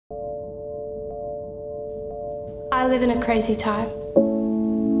I live in a crazy time.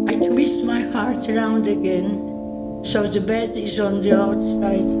 I twist my heart around again, so the bad is on the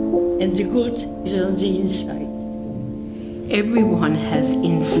outside and the good is on the inside. Everyone has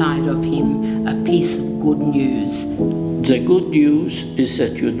inside of him a piece of good news. The good news is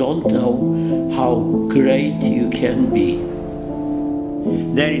that you don't know how great you can be.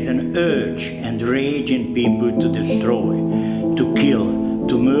 There is an urge and rage in people to destroy, to kill,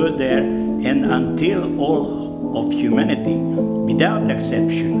 to murder, and until all of humanity, without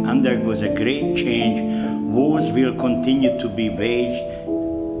exception, undergoes a great change, wars will continue to be waged.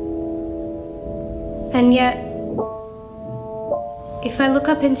 And yet, if I look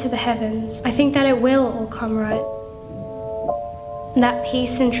up into the heavens, I think that it will all come right. And that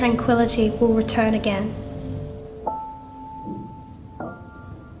peace and tranquility will return again.